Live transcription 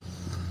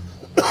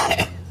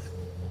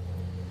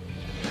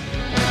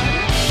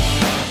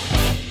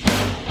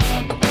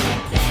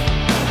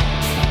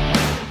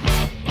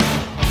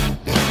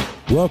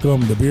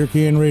Welcome to Beer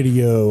Can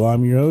Radio.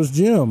 I'm your host,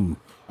 Jim.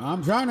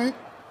 I'm Johnny.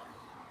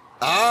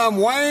 I'm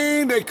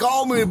Wayne. They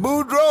call me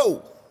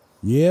Boudreaux.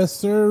 Yes,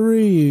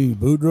 sirree.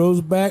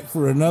 Boudreaux's back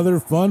for another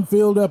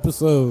fun-filled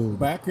episode.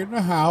 Back in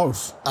the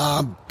house.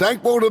 I'm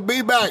thankful to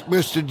be back,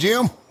 Mr.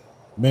 Jim.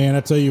 Man, I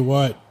tell you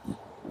what,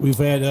 we've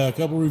had a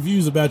couple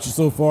reviews about you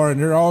so far,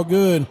 and they're all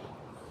good.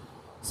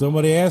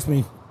 Somebody asked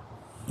me,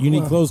 you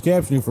need closed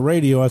captioning for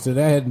radio. I said,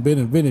 that hadn't been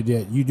invented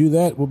yet. You do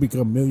that, we'll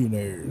become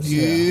millionaires.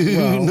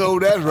 You know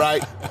that's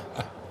right.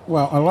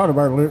 Well, a lot of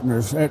our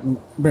listeners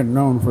hadn't been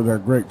known for their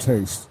great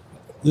taste.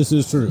 This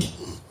is true.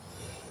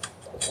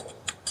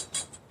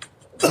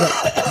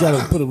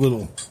 Got to put a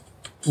little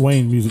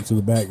Wayne music to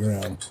the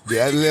background.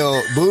 That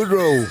little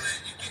Boudreaux.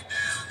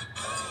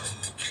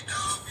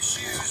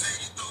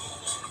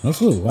 That's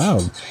a little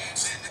loud.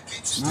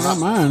 Not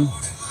mine.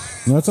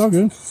 No, that's all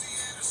good.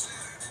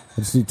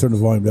 I just need to turn the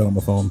volume down on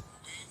my phone.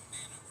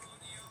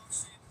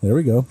 There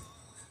we go.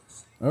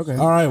 Okay.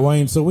 All right,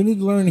 Wayne. So we need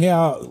to learn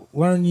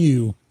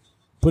you.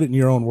 Put it in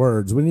your own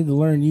words. We need to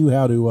learn you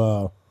how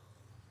to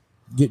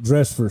get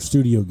dressed for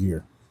studio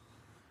gear.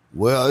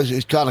 Well,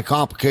 it's kind of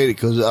complicated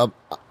because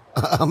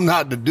I'm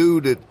not the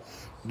dude that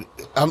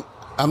I'm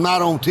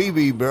not on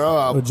TV,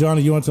 bro.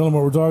 Johnny, you want to tell them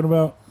what we're talking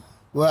about?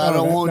 Well, I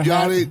don't want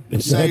Johnny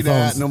to say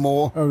that no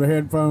more. Oh, the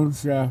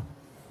headphones, yeah.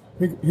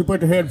 He put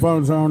the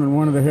headphones on, and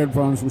one of the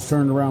headphones was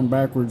turned around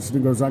backwards. And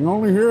he goes, I can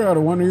only hear out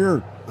of one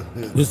ear.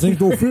 This thing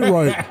don't fit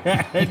right.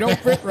 It don't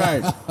fit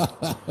right.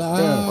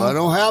 Well, I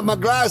don't have my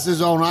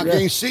glasses on. I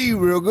can't see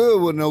real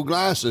good with no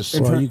glasses.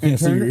 Well, you can't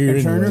see your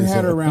ear turn your anyway,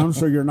 head so. around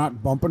so you're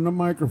not bumping the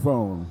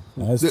microphone.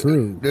 That's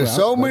true. There's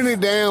so many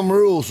damn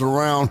rules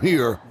around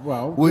here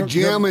with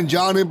Jim and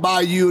Johnny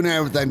Bayou and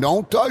everything.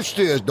 Don't touch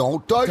this.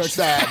 Don't touch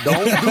that.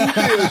 Don't do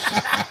this.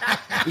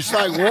 It's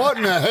like, what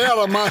in the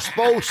hell am I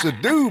supposed to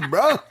do,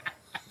 bro?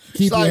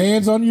 Keep your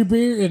hands on your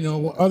beer and the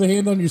other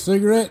hand on your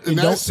cigarette, and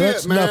don't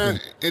touch nothing.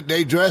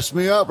 They dress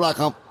me up like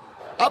I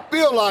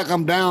feel like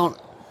I'm down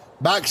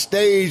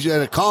backstage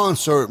at a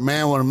concert,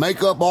 man, with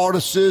makeup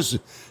artists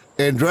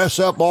and dress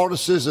up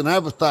artists and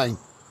everything.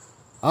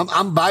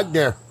 I'm back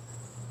there.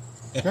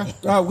 We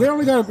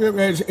only got.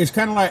 It's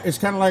kind of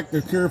like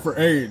the cure for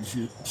AIDS.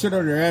 You sit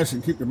on your ass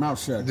and keep your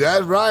mouth shut.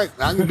 That's right.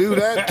 I can do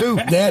that too.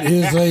 That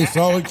is a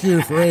solid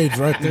cure for AIDS,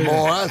 right there.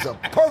 Boy, that's a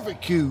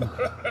perfect cue.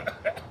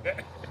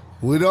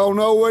 We don't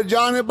know where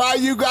Johnny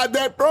Bayou got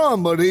that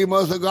from, but he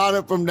must have got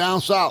it from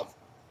down south.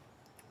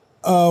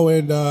 Oh,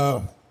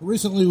 and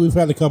recently we've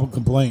had a couple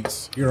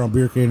complaints here on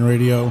Beer Can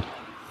Radio.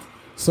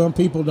 Some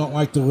people don't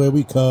like the way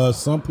we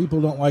cuss. Some people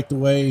don't like the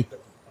way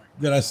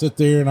that I sit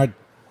there and I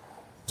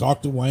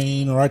talk to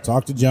Wayne or I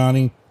talk to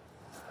Johnny.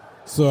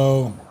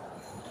 So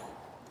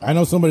I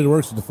know somebody that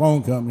works at the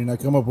phone company, and I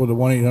come up with a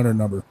 1-800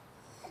 number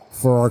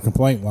for our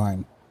complaint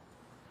line.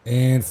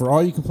 And for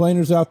all you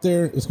complainers out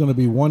there, it's going to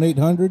be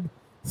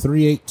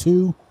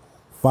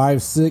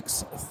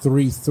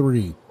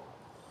 1-800-382-5633.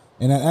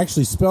 And that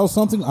actually spells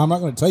something. I'm not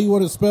going to tell you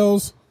what it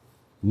spells.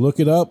 Look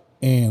it up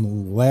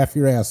and laugh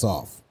your ass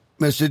off.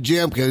 Mr.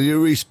 Jim, can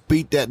you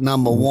repeat that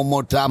number one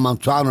more time? I'm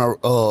trying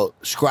to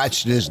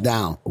scratch this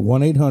down.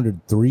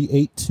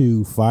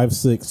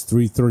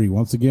 1-800-382-5633.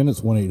 Once again,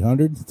 it's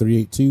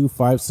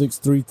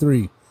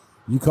 1-800-382-5633.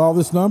 You call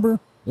this number.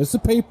 It's a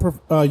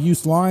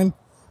pay-per-use line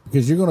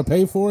because you're going to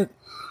pay for it,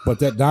 but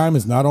that dime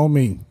is not on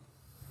me.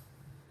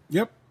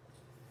 Yep.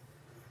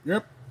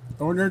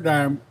 On your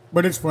dime,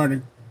 but it's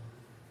funny.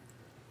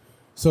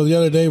 So the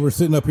other day we're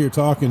sitting up here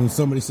talking, and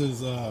somebody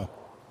says,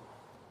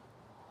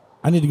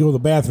 I need to go to the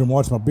bathroom and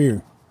watch my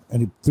beer.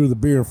 And he threw the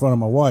beer in front of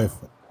my wife,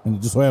 and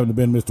it just happened to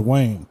be Mr.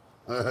 Wayne.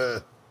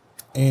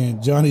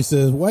 And Johnny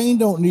says, Wayne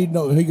don't need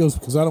no... He goes,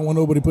 because I don't want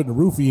nobody putting a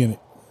roofie in it.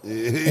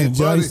 And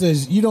Johnny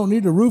says, you don't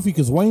need a roofie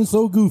because Wayne's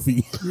so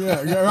goofy.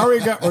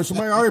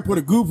 Somebody already put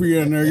a goofy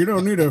in there. You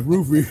don't need a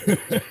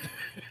roofie.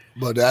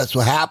 But that's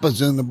what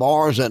happens in the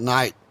bars at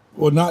night.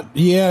 Well, not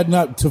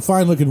to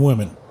fine-looking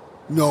women.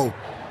 No.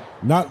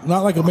 Not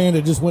like a man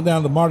that just went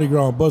down to Mardi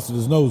Gras and busted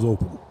his nose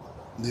open.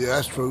 Yeah,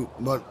 that's true.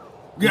 But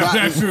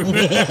that's true.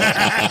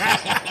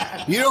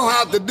 You don't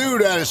have to do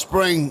that at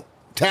Spring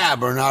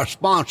Tavern, our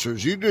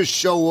sponsors. You just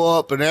show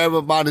up and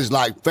everybody's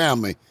like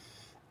family.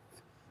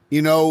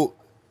 You know,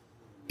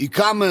 you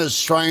come as a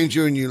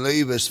stranger and you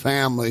leave as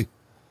family.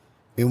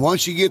 And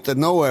once you get to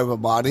know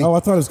everybody... Oh, I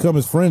thought it's come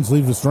as friends,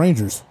 leave as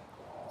strangers.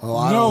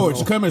 Oh, no,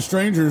 it's come as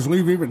strangers,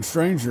 leave even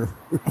stranger.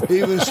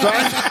 Even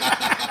stranger?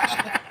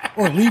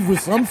 Or leave with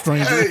some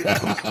stranger. Hey,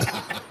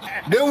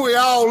 then we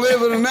all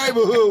live in a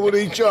neighborhood with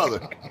each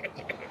other.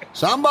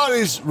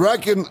 Somebody's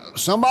wrecking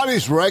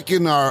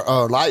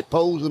our light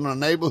poles in our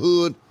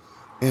neighborhood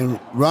and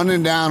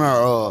running down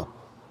our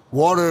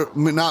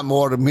not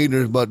water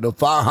meters, but the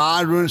fire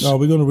hydrants. Oh,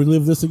 we're going to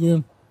relive this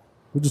again?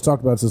 We just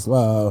talked about this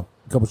a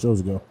couple shows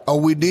ago. Oh,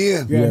 we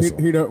did? Yeah, Yes,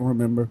 he don't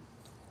remember.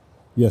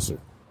 Yes, sir.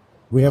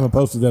 We haven't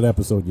posted that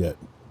episode yet.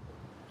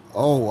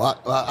 Oh,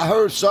 I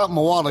heard something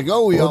a while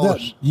ago.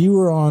 You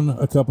were on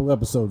a couple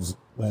episodes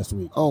last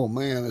week. Oh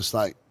man, it's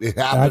like it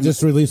I happened.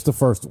 just released the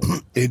first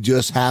one. It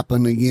just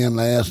happened again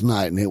last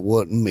night, and it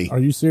wasn't me. Are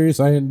you serious?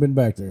 I hadn't been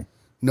back there.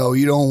 No,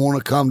 you don't want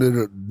to come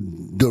to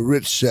the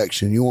rich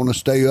section. You want to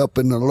stay up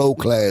in the low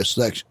class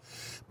section.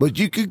 But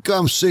you can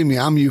come see me.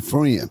 I'm your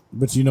friend.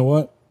 But you know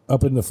what?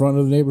 Up in the front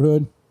of the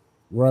neighborhood,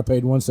 where I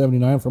paid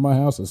 $179 for my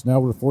house, it's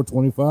now worth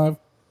 $425.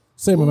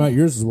 Same amount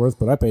yours is worth,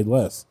 but I paid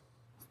less.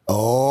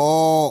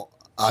 Oh,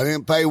 I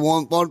didn't pay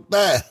one for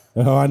that.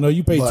 Oh, I know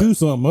you paid two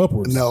something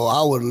upwards. No,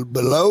 I was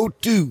below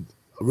 2.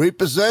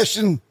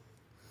 Repossession.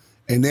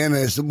 And then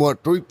it's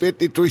what,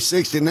 350,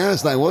 360 now.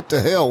 It's like, what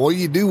the hell? What do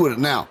you do with it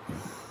now?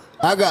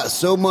 I got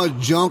so much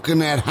junk in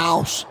that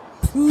house.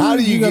 How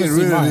do you gotta get see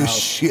rid of my this house.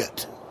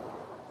 shit?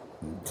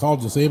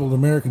 Called Disabled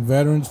American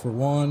Veterans for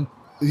one.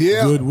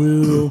 Yeah.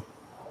 Goodwill.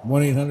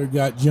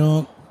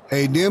 1-800-GOT-JUNK.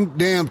 Hey, them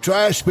damn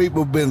trash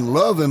people been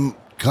loving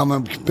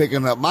coming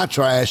picking up my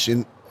trash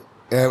and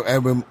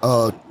every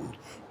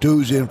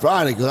Tuesday and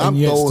Friday because I'm And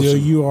yet throwing still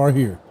some- you are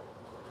here.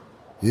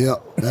 Yeah,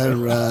 that's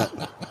right.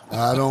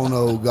 I don't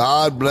know.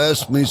 God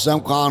bless me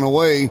some kind of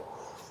way.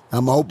 I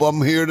hope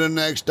I'm here the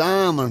next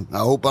time, and I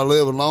hope I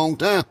live a long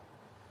time.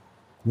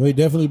 Well, he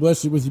definitely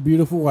blessed you with your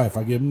beautiful wife.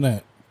 I give him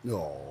that.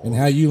 Oh. And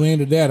how you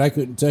landed that, I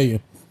couldn't tell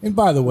you. And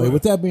by the way,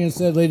 with that being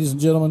said, ladies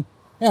and gentlemen,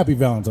 happy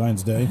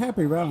Valentine's Day.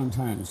 Happy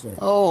Valentine's Day.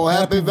 Oh,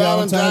 happy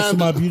Valentine's to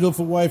my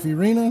beautiful wife,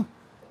 Irina.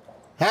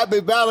 Happy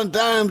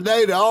Valentine's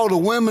Day to all the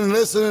women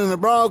listening to the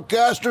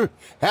broadcaster.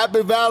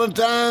 Happy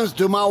Valentine's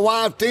to my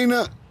wife,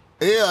 Tina.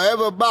 Yeah,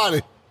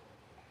 everybody.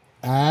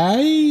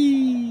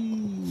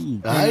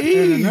 And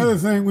another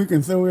thing we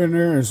can throw in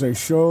there is they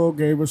sure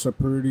gave us a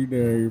pretty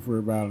day for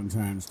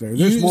Valentine's Day.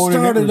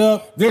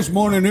 This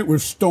morning it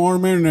was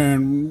storming,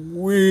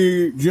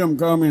 and Jim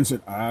called me and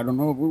said, I don't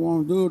know if we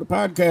want to do the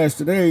podcast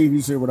today. He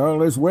said, with all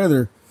this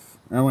weather.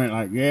 I went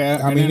like, yeah.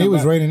 I mean, it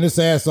was raining this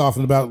ass off,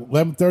 and about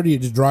 11:30,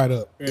 it just dried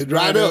up. It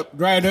dried up.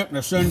 Dried up, and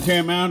the sun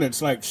came out.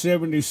 It's like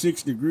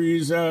 76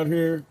 degrees out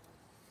here.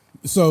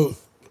 So,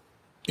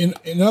 in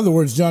other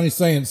words, Johnny's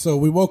saying, so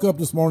we woke up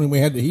this morning, we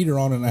had the heater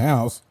on in the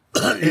house,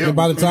 and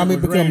by the time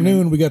it was became raining.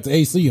 noon, we got the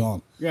AC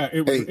on. Yeah,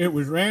 it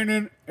was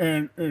raining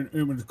and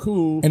it was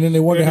cool. And then they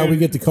wonder how we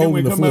get the cold and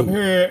and the we come flu.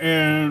 up here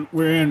and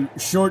we're in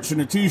shorts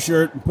and a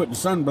t-shirt and putting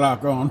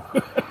sunblock on.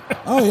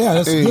 Oh, yeah,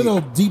 that's good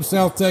old deep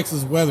South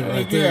Texas weather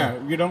right there.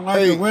 Yeah, you don't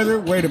like the weather?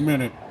 Wait a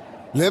minute.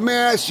 Let me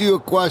ask you a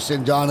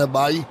question, Johnny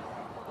Buddy.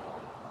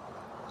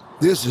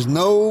 This is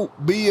no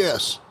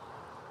BS.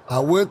 I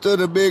went to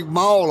the big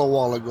mall a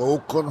while ago,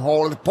 couldn't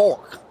hardly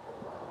park.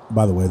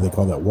 By the way, they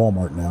call that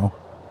Walmart now.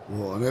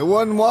 Well, it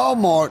wasn't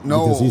Walmart,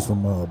 no. Because he's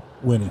from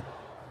Winnie.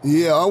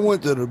 Yeah, I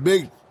went to the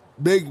big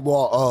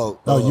Oh,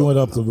 you went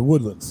up to the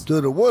Woodlands. to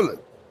the Woodland.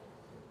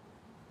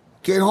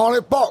 Can't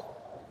hardly park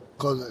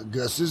because I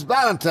guess it's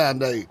Valentine's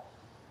Day.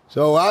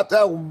 So after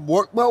I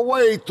worked my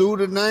way through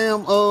the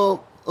damn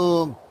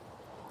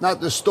not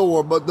the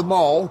store but the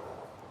mall,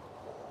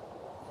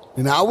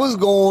 and I was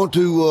going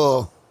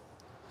to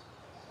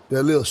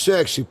that little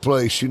sexy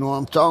place. You know what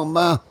I'm talking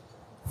about?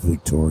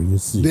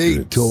 Victoria's Secret.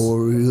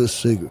 Victoria's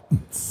Secret.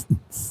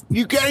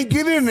 You can't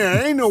get in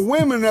there. Ain't no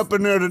women up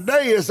in there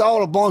today. It's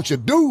all a bunch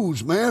of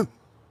dudes, man.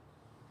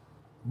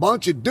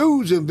 Bunch of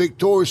dudes in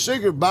Victoria's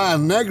Secret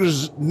buying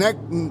necklaces.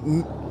 Lingerie.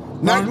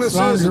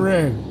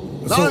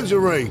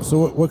 Lingerie.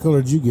 So what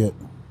color did you get?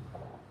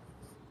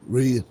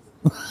 Red.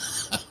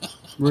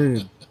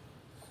 Red.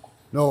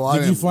 No, I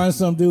Did you didn't. find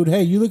some dude?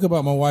 Hey, you look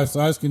about my wife's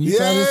size. Can you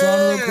try this on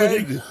real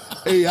quick?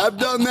 Hey, I've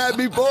done that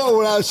before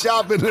when I was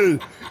shopping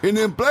in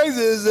them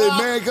places. Said,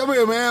 man, come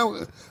here,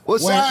 man.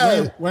 What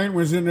size? Wayne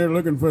was in there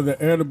looking for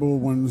the edible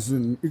ones,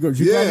 and he goes,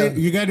 Yeah.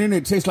 you got any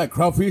that tastes like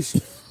crawfish?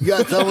 You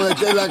got someone that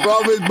tastes like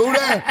crawfish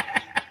booty?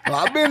 Well,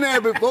 I've been there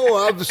before.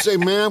 I would say,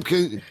 ma'am,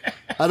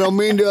 I don't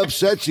mean to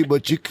upset you,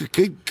 but you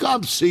could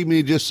come see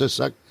me just a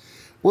sec.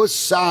 What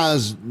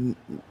size?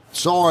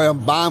 Sorry,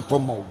 I'm buying for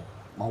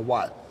my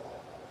wife.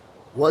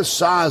 What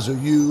size are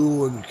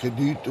you? And could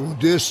you do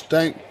this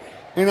thing?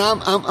 And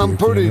I'm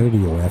pretty.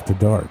 Radio after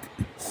dark.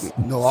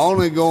 No, I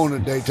only go in the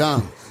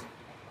daytime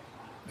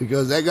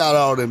because they got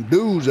all them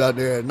dudes out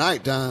there at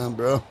nighttime,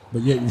 bro.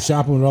 But yet you're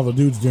shopping with all the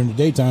dudes during the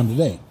daytime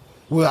today.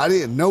 Well, I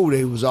didn't know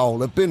they was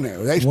all up in there.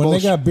 When they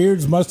got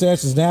beards,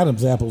 mustaches, and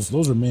Adam's apples,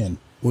 those are men.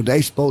 Well,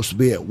 they supposed to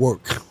be at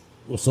work.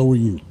 Well, so were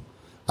you.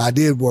 I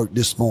did work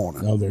this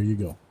morning. Oh, there you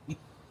go.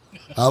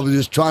 I was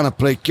just trying to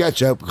play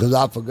catch up because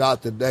I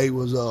forgot the day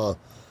was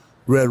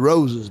Red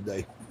Roses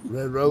Day.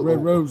 Red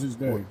Roses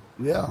Day.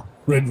 Yeah.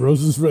 Red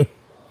roses, red.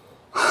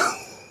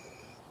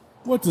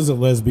 What does a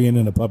lesbian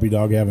and a puppy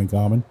dog have in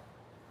common?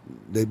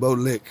 They both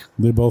lick.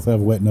 They both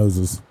have wet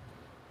noses.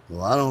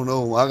 Well, I don't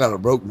know. I got a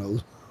broke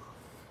nose.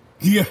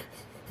 Yeah.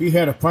 He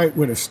had a fight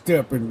with a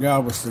step in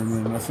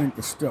Galveston, and I think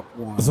the step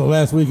won. So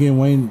last weekend,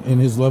 Wayne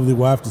and his lovely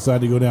wife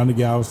decided to go down to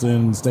Galveston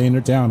and stay in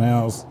their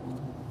townhouse.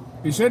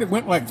 He said it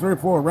went like 3 or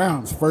 4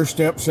 rounds. First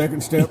step,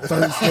 second step,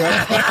 third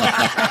step.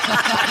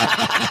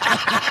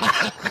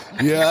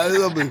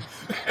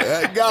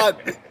 Yeah,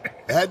 God,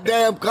 That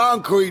damn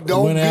concrete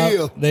don't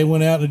give. They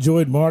went out and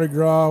enjoyed Mardi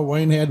Gras.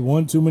 Wayne had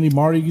one too many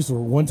Mardies or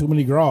one too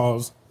many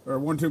Gras. Or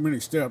one too many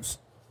steps.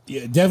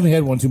 Yeah, definitely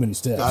had one too many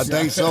steps. I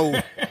think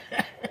so.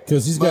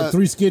 Because he's got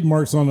 3 skid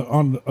marks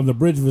on the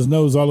bridge of his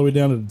nose all the way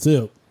down to the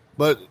tip.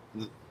 But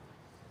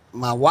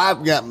my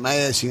wife got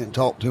mad. She didn't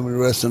talk to me the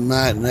rest of the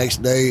night. The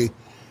next day,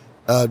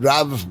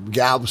 driving from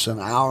Galveston,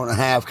 an hour and a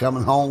half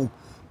coming home,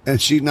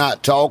 and she's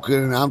not talking,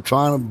 and I'm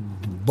trying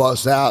to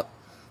bust out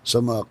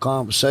some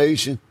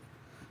conversation.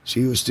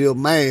 She was still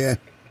mad.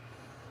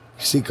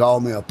 She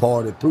called me a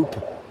party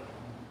pooper.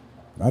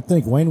 I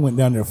think Wayne went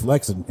down there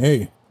flexing.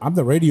 Hey, I'm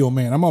the radio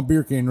man. I'm on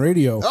Beer Can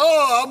Radio.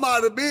 Oh, I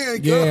might have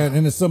been. Yeah, and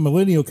then some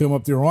millennial come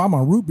up there. Oh, I'm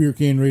on Root Beer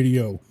Can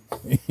Radio.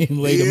 And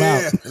laid him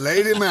out.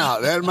 Laid him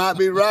out. That might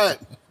be right.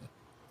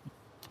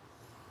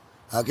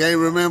 I can't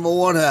remember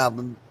what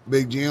happened,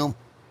 Big Jim.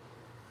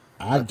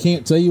 I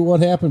can't tell you what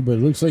happened, but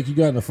it looks like you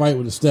got in a fight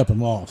with a step and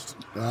lost.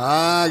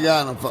 I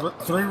got in a fight.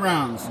 3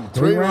 rounds.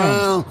 3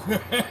 rounds.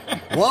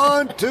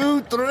 1,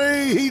 2,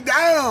 3. He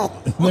down.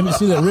 Let me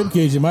see that rib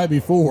cage. It might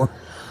be 4.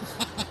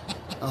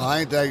 Oh,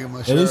 I ain't taking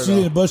my shirt off. At least you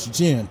didn't bust your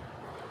chin.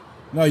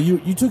 No,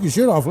 you took your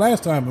shirt off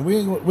last time, and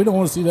we don't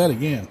want to see that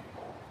again.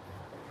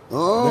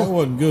 Oh, that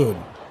wasn't good.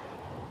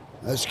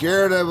 That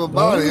scared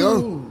everybody,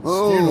 huh?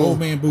 Oh, scared old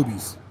man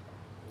boobies.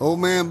 Old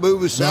man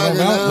boobies sagging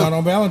down. Not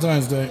on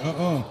Valentine's Day.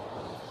 Oh.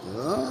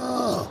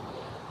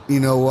 You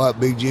know what,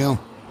 Big Jim?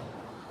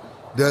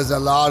 There's a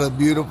lot of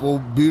beautiful,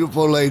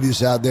 beautiful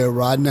ladies out there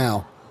right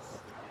now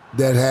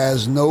that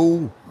has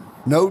no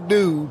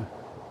dude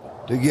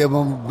to give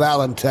them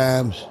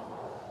Valentine's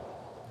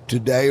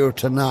today or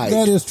tonight.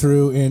 That is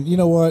true, and you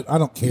know what? I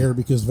don't care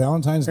because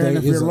Valentine's Day and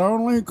if is you're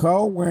lonely,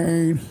 call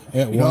Wayne.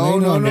 No.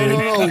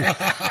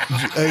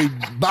 Hey,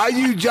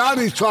 Bayou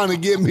Johnny's trying to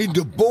get me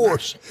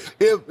divorced.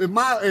 If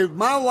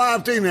my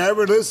wife Tina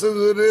ever listens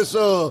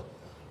to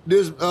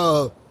this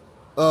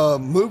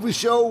movie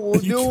show we're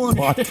doing,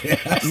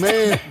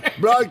 man,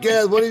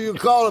 broadcast, what do you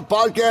call it?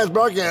 Podcast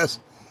broadcast.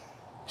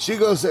 She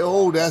gonna say,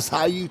 "Oh, that's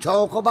how you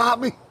talk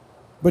about me."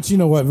 But you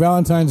know what?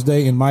 Valentine's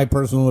Day, in my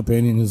personal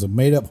opinion, is a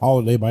made-up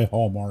holiday by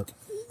Hallmark.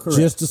 Correct.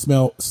 Just to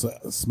sell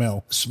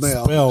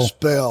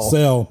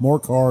more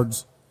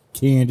cards,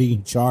 candy,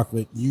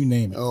 chocolate, you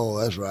name it. Oh,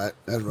 that's right.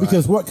 That's right.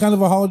 Because what kind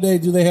of a holiday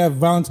do they have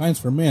Valentine's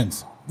for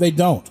men's? They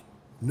don't.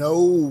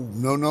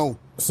 No.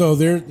 So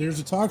there's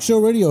a talk show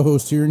radio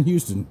host here in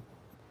Houston.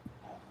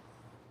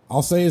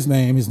 I'll say his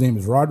name. His name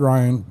is Rod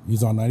Ryan.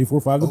 He's on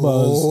 94.5 The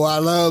Buzz. Oh, I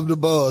love The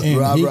Buzz.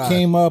 And he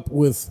came up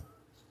with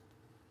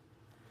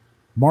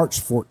March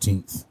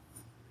 14th.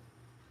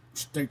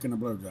 Steak and a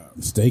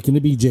blowjob. Steak and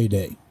a BJ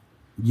Day.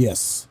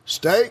 Yes.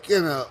 Steak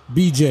and a...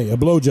 BJ, a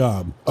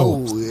blowjob.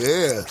 Oh,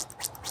 yeah.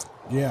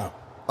 Yeah.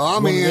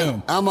 I'm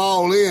in. I'm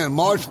all in.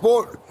 March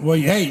 4th. Well,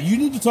 hey, you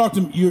need to talk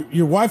to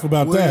your wife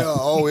about that.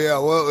 Oh, yeah.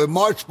 Well,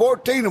 March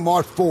 14th or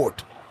March 4th?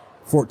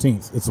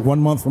 14th. It's 1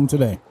 month from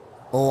today.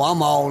 Oh,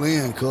 I'm all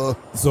in, cuz.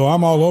 So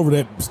I'm all over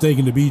that Steak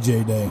and the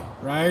BJ Day.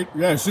 Right?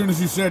 Yeah, as soon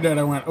as you said that,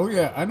 I went, oh,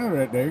 yeah, I know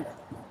that day.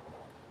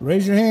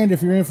 Raise your hand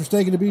if you're in for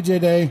Steak and the BJ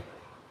Day.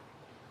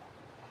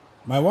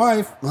 My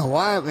wife. Hello.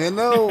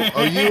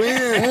 Are you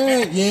in?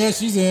 Hey, yeah,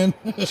 she's in.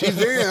 She's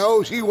in.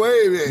 Oh, she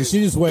waved.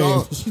 She just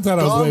waved. She thought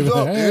I was waving.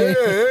 Up.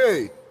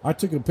 Hey. I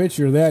took a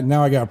picture of that, and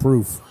now I got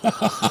proof.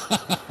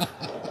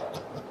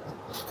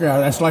 Yeah,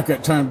 that's like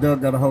that time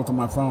Doug got a hold of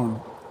my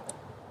phone.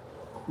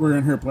 We're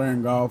in here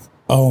playing golf.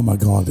 Oh, my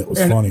God, that was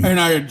funny. And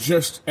I had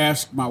just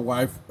asked my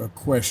wife a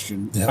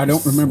question. I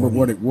don't remember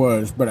what it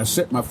was, but I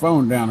set my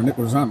phone down, and it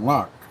was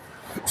unlocked.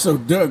 So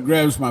Doug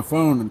grabs my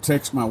phone and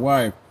texts my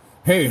wife,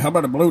 hey, how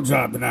about a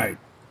blowjob tonight?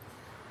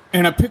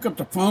 And I pick up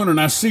the phone,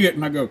 and I see it,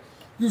 and I go,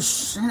 you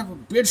son of a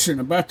bitch. And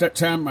about that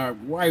time, my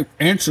wife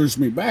answers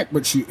me back,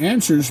 but she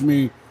answers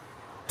me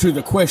to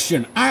the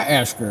question I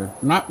asked her,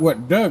 not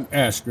what Doug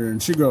asked her.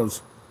 And she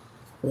goes,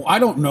 well, I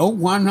don't know.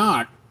 Why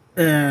not?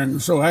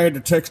 And so I had to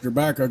text her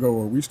back. I go,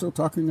 are we still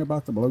talking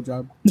about the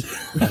blowjob?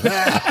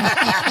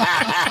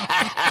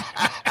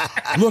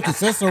 Look, it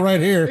says so right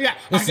here. Yeah,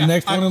 it's the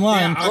next one in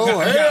line.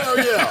 Hell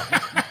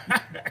yeah.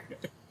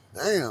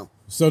 Damn.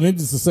 So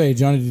needless to say,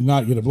 Johnny did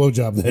not get a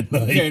blowjob that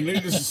night. Okay,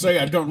 needless to say,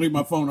 I don't leave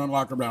my phone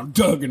unlocked around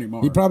Doug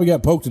anymore. He probably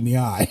got poked in the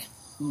eye.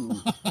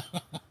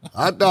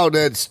 I thought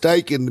that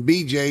Steak and the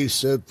BJ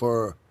stood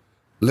for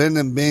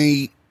Lyndon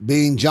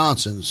Bean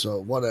Johnson.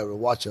 So whatever,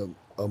 watch a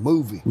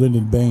movie.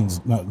 Lyndon Baines,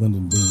 not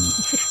Lyndon Bean.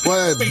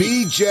 Well,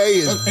 BJ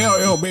is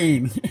LL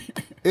Bean.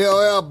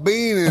 LL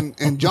Bean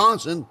and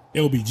Johnson.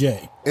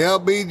 LBJ.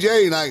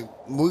 LBJ, like,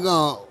 we're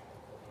going to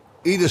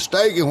eat a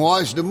steak and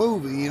watch the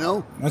movie, you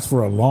know? That's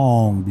for a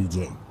long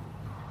BJ.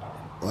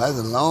 Well, that's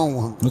a long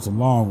one. That's a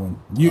long one.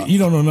 You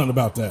don't know nothing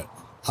about that.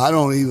 I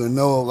don't even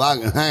know if I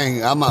can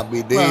hang. I might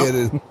be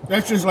dead. Well,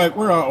 that's just like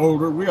we're all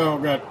older. We all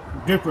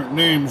got different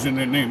names than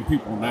they name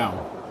people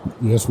now.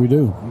 Yes, we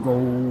do.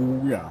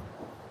 Go, yeah.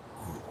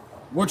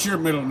 What's your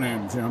middle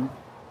name, Jim?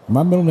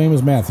 My middle name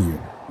is Matthew.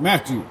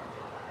 Matthew.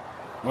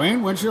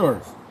 Wayne, what's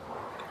yours?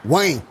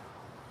 Wayne.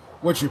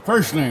 What's your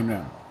first name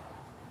now?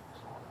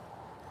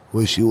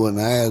 Wish you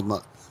wouldn't ask.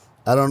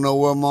 I don't know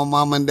where my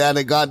mom and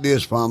daddy got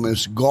this from.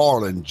 It's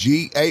Garland,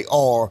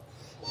 Garland.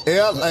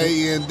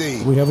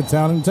 We have a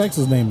town in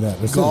Texas named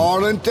that.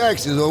 Garland,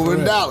 Texas, over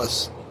in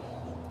Dallas.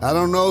 I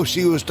don't know if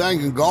she was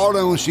thanking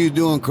Garland when she was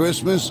doing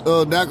Christmas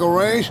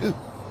decoration.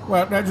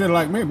 Well, that's just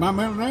like me. My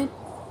middle name?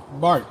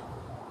 Bart.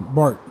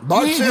 Bart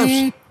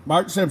Simpson.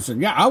 Bart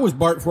Simpson. Yeah, I was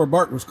Bart before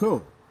Bart was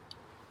cool.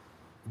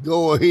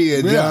 Go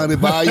ahead, Johnny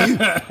Bayou.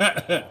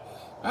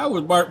 I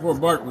was Bart before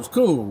Bart was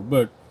cool,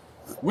 but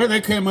when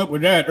they came up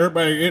with that,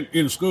 everybody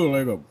in school,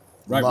 they go,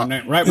 write my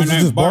name,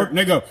 Bart. And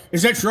they go,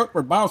 is that short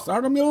for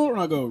Bartholomew? And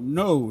I go,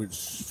 no,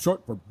 it's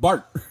short for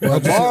Bart. Well,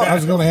 I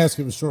was going to ask if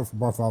it was short for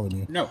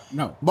Bartholomew. No.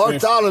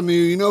 Bartholomew,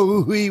 you know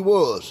who he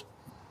was?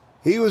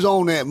 He was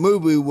on that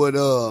movie with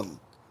the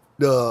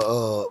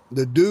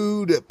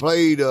dude that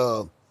played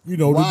the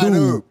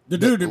dude. The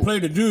dude that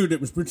played the dude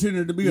that was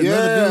pretending to be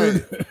another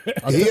dude.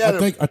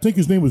 I think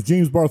his name was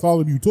James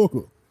Bartholomew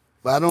Tucker.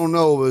 I don't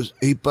know.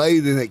 He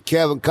played in it.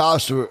 Kevin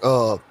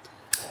Costner.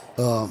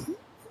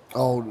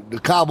 The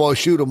Cowboy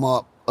Shoot 'em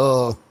Up.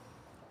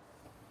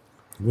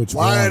 Which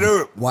Wyatt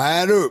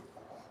Earp.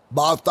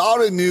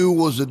 Bartholomew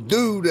was a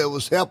dude that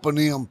was helping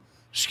him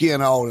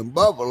skin all them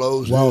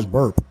buffaloes. Wild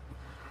burp.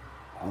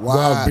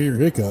 Wild beer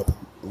hiccup.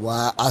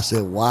 Why? I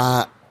said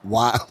why?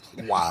 Wyatt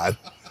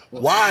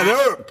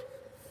Earp.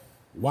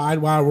 Wide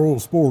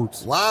World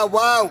Sports.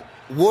 Wide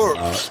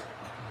Works.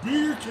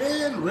 Beer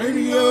Can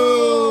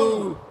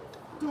Radio.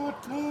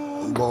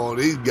 Boy,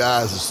 these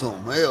guys are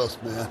something else,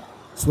 man.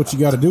 That's what you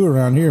got to do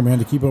around here, man,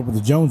 to keep up with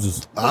the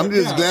Joneses. I'm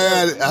just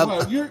glad.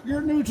 Well,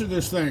 you're new to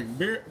this thing.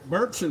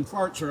 Burps and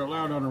farts are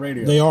allowed on the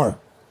radio. They are.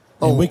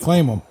 And we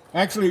claim them.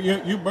 Actually,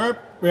 you burp,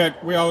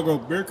 we all go,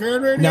 Beer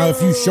Can Radio. Now,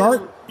 if you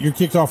shart, you're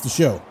kicked off the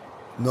show.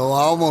 No,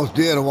 I almost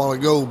did a while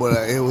ago,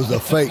 but it was a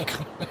fake.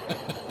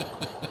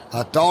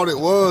 I thought it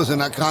was,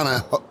 and I kind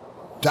of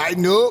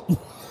tightened up.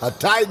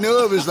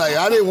 It's like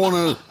I didn't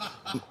want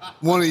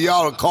one of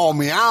y'all to call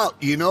me out,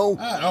 you know.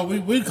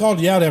 We called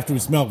you out after we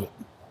smelled it.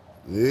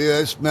 Yeah,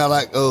 it smelled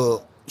like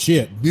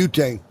shit,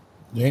 butane.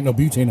 There ain't no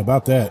butane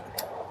about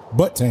that.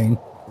 Buttane.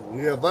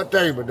 Yeah,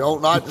 butane, but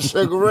don't light the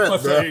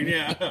cigarette, bro.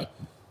 Yeah.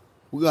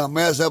 We're gonna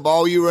mess up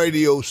all your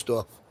radio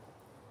stuff.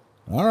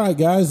 All right,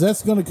 guys,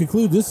 that's going to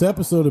conclude this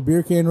episode of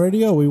Beer Can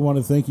Radio. We want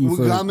to thank you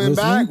for listening.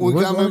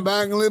 We're coming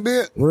back a little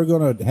bit. We're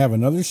going to have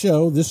another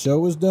show. This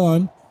show is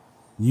done.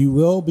 You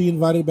will be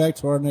invited back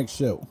to our next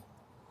show.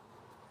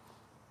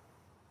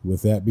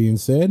 With that being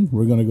said,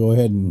 we're going to go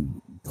ahead and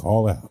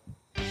call out.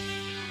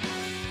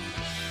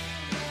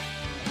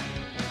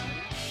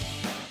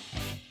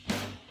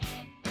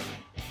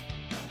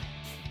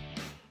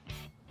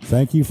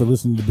 Thank you for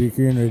listening to Beer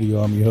Can Radio.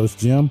 I'm your host,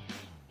 Jim,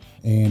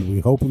 and we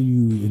hope you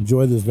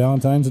enjoy this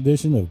Valentine's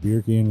edition of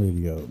Beer Can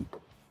Radio.